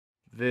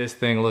This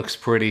thing looks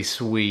pretty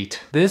sweet.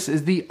 This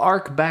is the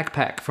Arc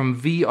backpack from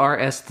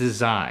VRS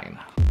Design.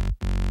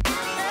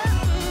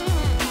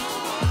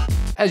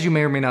 As you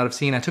may or may not have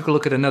seen, I took a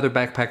look at another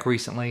backpack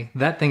recently.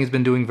 That thing has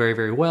been doing very,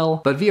 very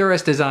well, but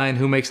VRS Design,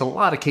 who makes a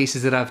lot of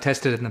cases that I've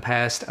tested in the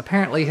past,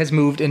 apparently has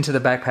moved into the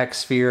backpack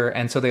sphere,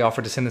 and so they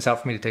offered to send this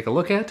out for me to take a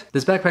look at.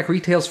 This backpack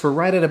retails for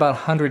right at about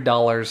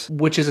 $100,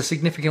 which is a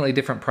significantly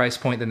different price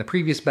point than the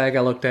previous bag I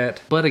looked at,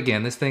 but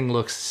again, this thing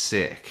looks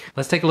sick.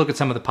 Let's take a look at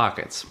some of the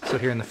pockets. So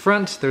here in the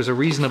front, there's a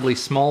reasonably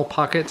small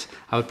pocket.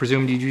 I would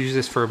presume you'd use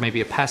this for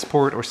maybe a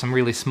passport or some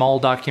really small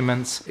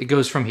documents. It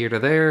goes from here to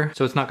there,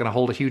 so it's not gonna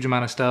hold a huge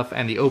amount of stuff,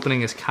 and the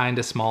opening is kind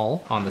of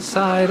small on the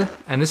side.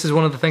 And this is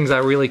one of the things I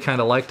really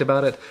kind of liked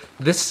about it.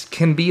 This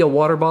can be a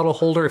water bottle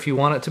holder if you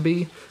want it to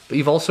be, but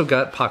you've also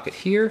got pocket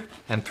here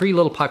and 3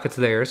 little pockets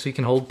there, so you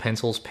can hold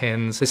pencils,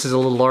 pens. This is a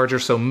little larger,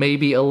 so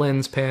maybe a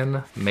lens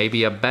pen,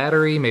 maybe a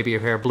battery, maybe a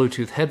pair of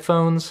Bluetooth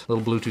headphones,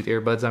 little Bluetooth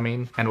earbuds, I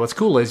mean. And what's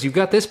cool is you've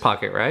got this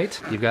pocket,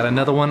 right? You've got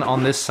another one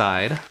on this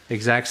side.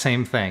 Exact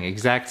same thing,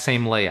 exact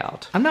same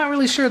layout. I'm not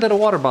really sure that a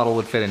water bottle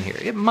would fit in here.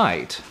 It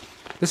might.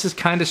 This is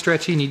kind of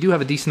stretchy, and you do have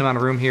a decent amount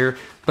of room here,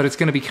 but it's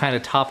gonna be kind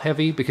of top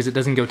heavy because it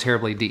doesn't go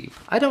terribly deep.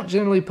 I don't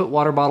generally put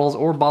water bottles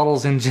or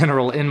bottles in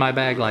general in my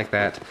bag like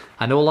that.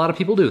 I know a lot of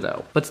people do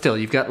though. But still,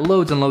 you've got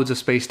loads and loads of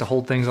space to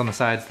hold things on the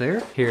sides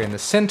there. Here in the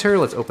center,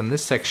 let's open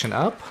this section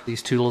up.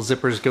 These 2 little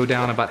zippers go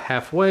down about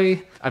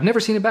halfway. I've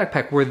never seen a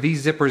backpack where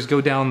these zippers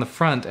go down the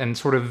front and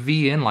sort of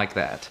V in like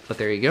that. But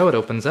there you go, it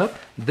opens up.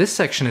 This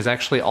section is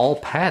actually all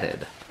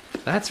padded.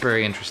 That's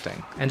very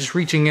interesting. And just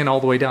reaching in all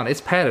the way down, it's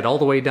padded all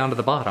the way down to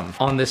the bottom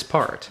on this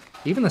part.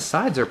 Even the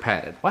sides are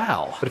padded,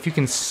 wow. But if you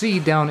can see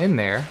down in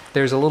there,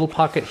 there's a little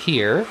pocket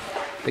here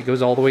that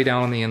goes all the way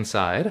down on the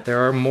inside.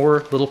 There are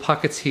more little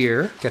pockets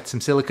here. Got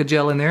some silica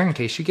gel in there in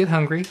case you get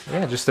hungry.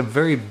 Yeah, just a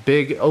very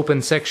big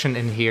open section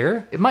in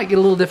here. It might get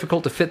a little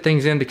difficult to fit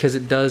things in because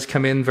it does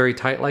come in very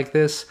tight like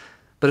this.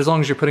 But as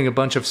long as you're putting a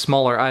bunch of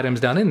smaller items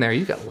down in there,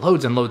 you've got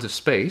loads and loads of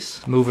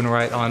space. Moving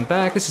right on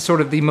back, this is sort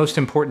of the most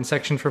important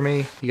section for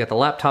me. You got the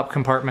laptop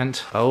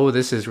compartment. Oh,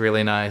 this is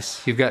really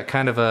nice. You've got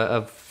kind of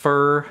a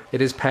fur.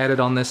 It is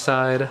padded on this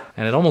side,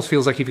 and it almost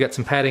feels like you've got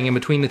some padding in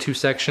between the 2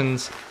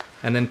 sections,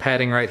 and then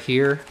padding right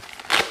here.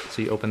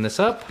 So you open this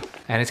up,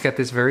 and it's got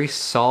this very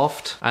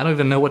soft, I don't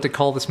even know what to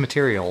call this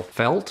material.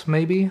 Felt,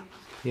 maybe?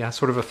 Yeah,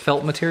 sort of a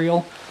felt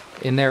material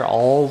in there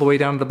all the way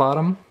down to the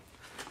bottom.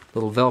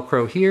 Little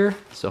Velcro here,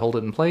 so hold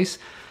it in place.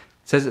 It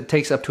says it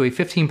takes up to a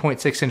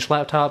 15.6-inch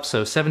laptop,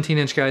 so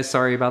 17-inch guys,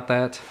 sorry about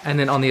that. And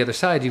then on the other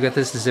side, you've got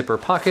this zipper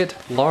pocket,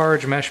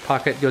 large mesh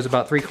pocket, goes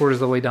about 3/4 of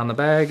the way down the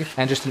bag,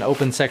 and just an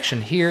open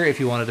section here if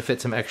you wanted to fit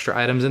some extra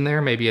items in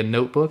there, maybe a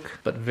notebook,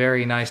 but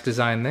very nice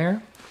design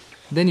there.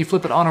 Then you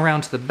flip it on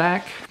around to the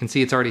back. You can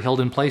see it's already held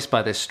in place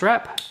by this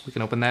strap. We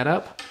can open that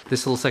up.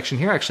 This little section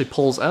here actually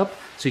pulls up,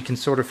 so you can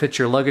sort of fit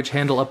your luggage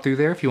handle up through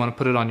there if you want to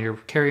put it on your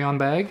carry-on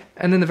bag.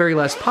 And then the very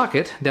last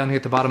pocket, down here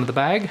at the bottom of the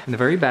bag, in the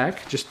very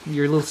back, just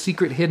your little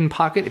secret hidden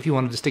pocket if you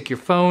wanted to stick your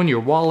phone, your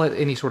wallet,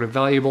 any sort of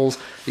valuables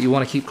that you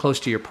want to keep close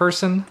to your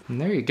person.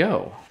 And there you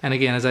go. And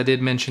again, as I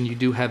did mention, you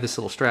do have this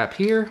little strap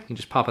here. You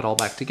just pop it all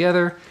back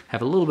together,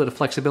 have a little bit of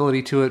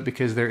flexibility to it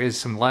because there is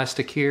some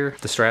elastic here.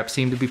 The straps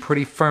seem to be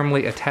pretty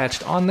firmly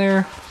attached on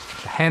there.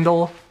 The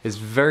handle is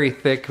very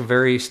thick,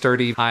 very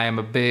sturdy. I am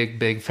a big,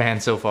 big fan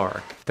so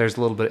far. There's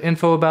a little bit of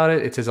info about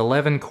it. It says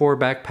 11 core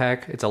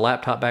backpack. It's a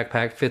laptop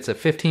backpack, fits a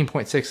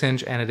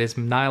 15.6-inch, and it is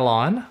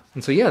nylon.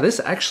 And so yeah, this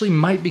actually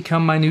might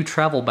become my new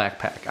travel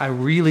backpack. I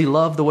really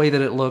love the way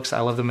that it looks. I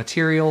love the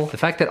material. The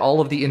fact that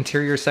all of the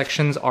interior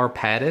sections are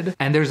padded,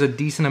 and there's a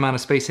decent amount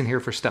of space in here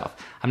for stuff.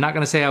 I'm not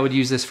gonna say I would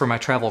use this for my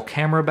travel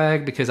camera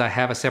bag because I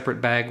have a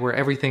separate bag where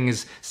everything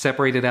is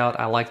separated out.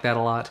 I like that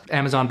a lot.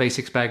 Amazon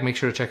Basics bag, make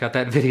sure to check out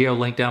that video,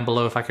 link down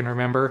below if I can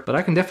remember. But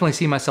I can definitely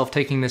see myself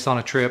taking this on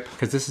a trip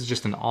because this is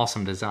just an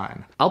awesome design.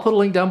 I'll put a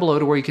link down below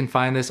to where you can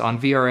find this on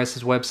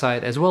VRS's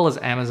website as well as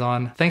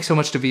Amazon. Thanks so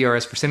much to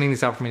VRS for sending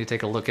this out for me to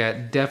take a look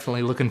at.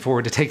 Definitely looking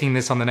forward to taking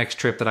this on the next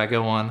trip that I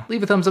go on.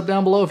 Leave a thumbs up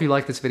down below if you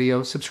like this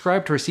video,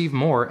 subscribe to receive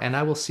more, and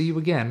I will see you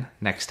again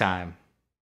next time.